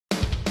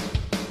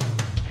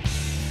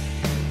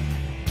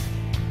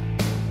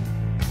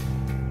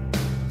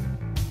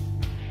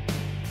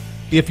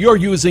If you're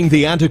using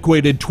the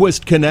antiquated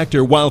twist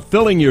connector while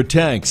filling your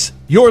tanks,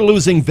 you're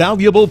losing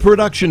valuable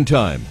production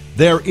time.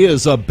 There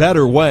is a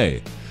better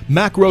way.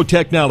 Macro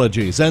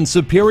Technologies and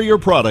Superior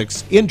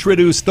Products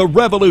introduce the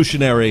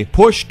revolutionary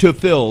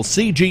Push2Fill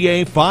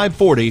CGA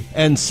 540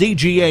 and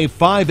CGA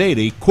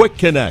 580 Quick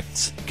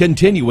Connects.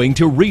 Continuing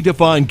to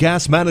redefine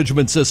gas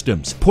management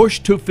systems,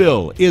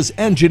 Push2Fill is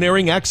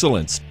engineering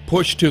excellence.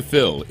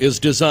 Push2Fill is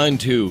designed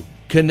to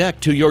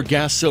connect to your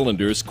gas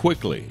cylinders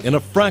quickly in a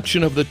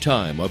fraction of the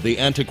time of the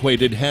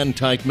antiquated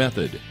hand-tight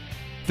method.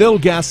 Fill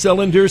gas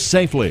cylinders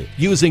safely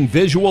using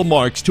visual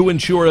marks to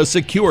ensure a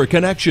secure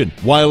connection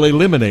while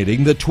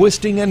eliminating the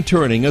twisting and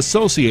turning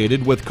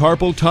associated with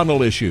carpal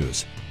tunnel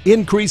issues.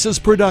 Increases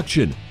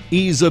production,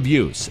 ease of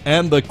use,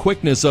 and the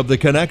quickness of the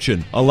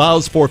connection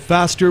allows for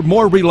faster,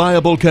 more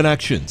reliable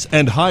connections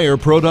and higher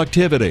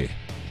productivity.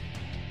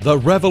 The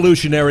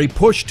revolutionary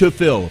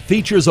Push2Fill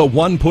features a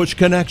one-push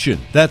connection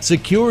that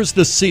secures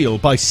the seal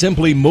by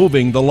simply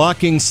moving the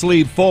locking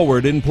sleeve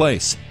forward in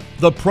place.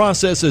 The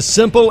process is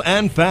simple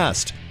and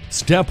fast.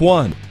 Step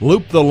 1.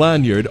 Loop the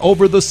lanyard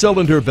over the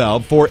cylinder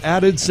valve for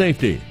added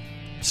safety.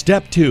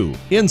 Step 2.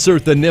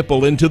 Insert the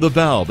nipple into the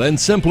valve and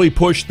simply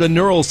push the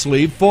knurl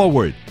sleeve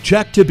forward.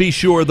 Check to be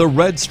sure the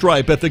red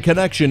stripe at the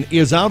connection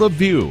is out of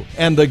view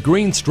and the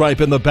green stripe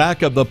in the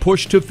back of the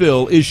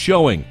Push2Fill is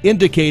showing,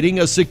 indicating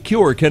a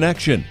secure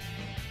connection.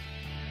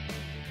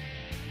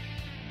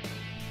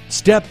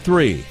 Step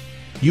 3.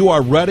 You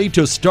are ready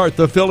to start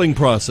the filling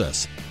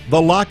process.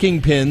 The locking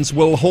pins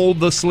will hold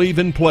the sleeve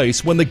in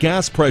place when the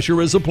gas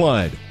pressure is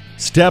applied.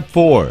 Step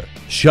 4.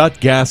 Shut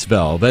gas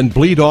valve and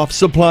bleed off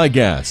supply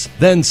gas.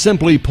 Then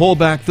simply pull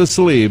back the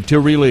sleeve to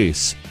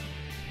release.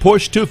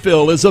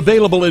 Push2Fill is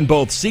available in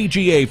both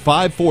CGA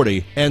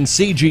 540 and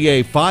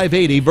CGA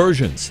 580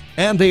 versions,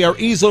 and they are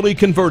easily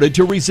converted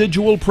to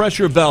residual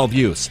pressure valve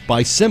use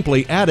by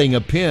simply adding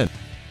a pin.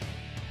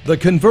 The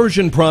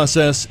conversion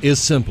process is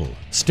simple.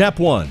 Step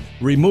 1.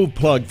 Remove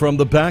plug from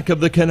the back of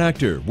the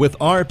connector with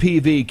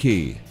RPV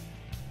key.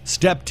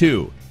 Step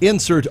 2.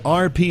 Insert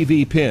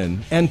RPV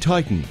pin and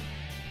tighten.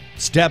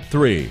 Step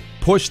 3.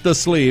 Push the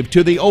sleeve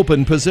to the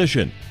open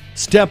position.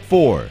 Step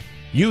 4.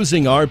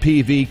 Using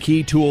RPV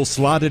key tool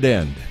slotted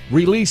end,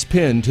 release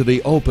pin to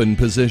the open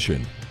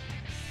position.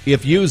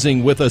 If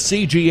using with a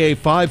CGA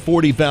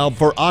 540 valve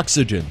for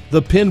oxygen,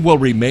 the pin will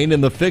remain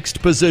in the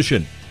fixed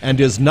position and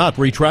is not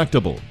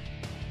retractable.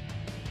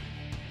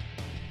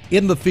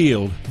 In the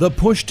field, the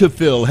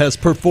Push2Fill has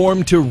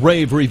performed to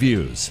rave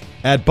reviews.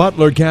 At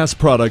Butler Gas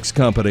Products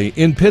Company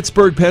in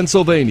Pittsburgh,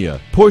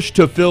 Pennsylvania,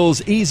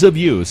 Push2Fill's ease of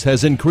use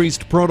has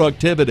increased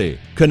productivity,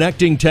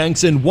 connecting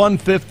tanks in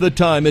 1/5 the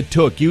time it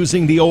took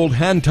using the old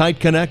hand-tight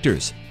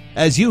connectors.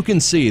 As you can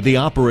see, the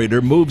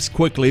operator moves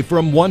quickly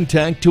from one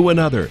tank to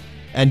another,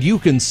 and you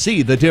can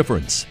see the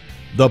difference.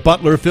 The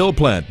Butler fill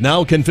plant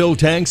now can fill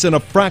tanks in a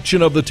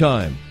fraction of the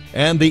time.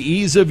 And the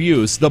ease of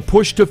use the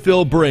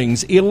Push2Fill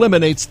brings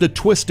eliminates the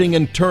twisting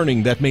and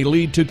turning that may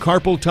lead to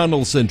carpal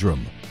tunnel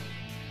syndrome.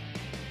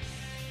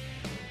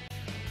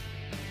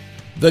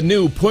 The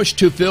new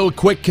Push2Fill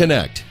Quick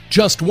Connect,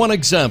 just one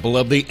example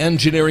of the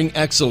engineering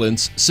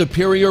excellence,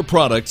 superior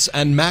products,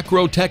 and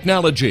macro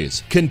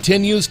technologies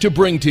continues to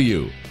bring to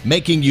you,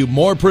 making you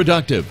more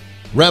productive.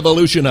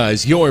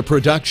 Revolutionize your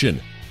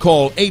production.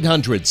 Call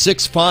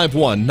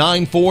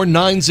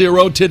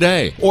 800-651-9490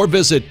 today or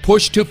visit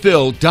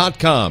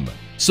push2fill.com.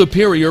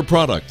 Superior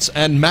products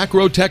and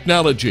macro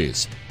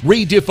technologies,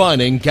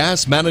 redefining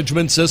gas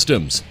management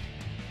systems.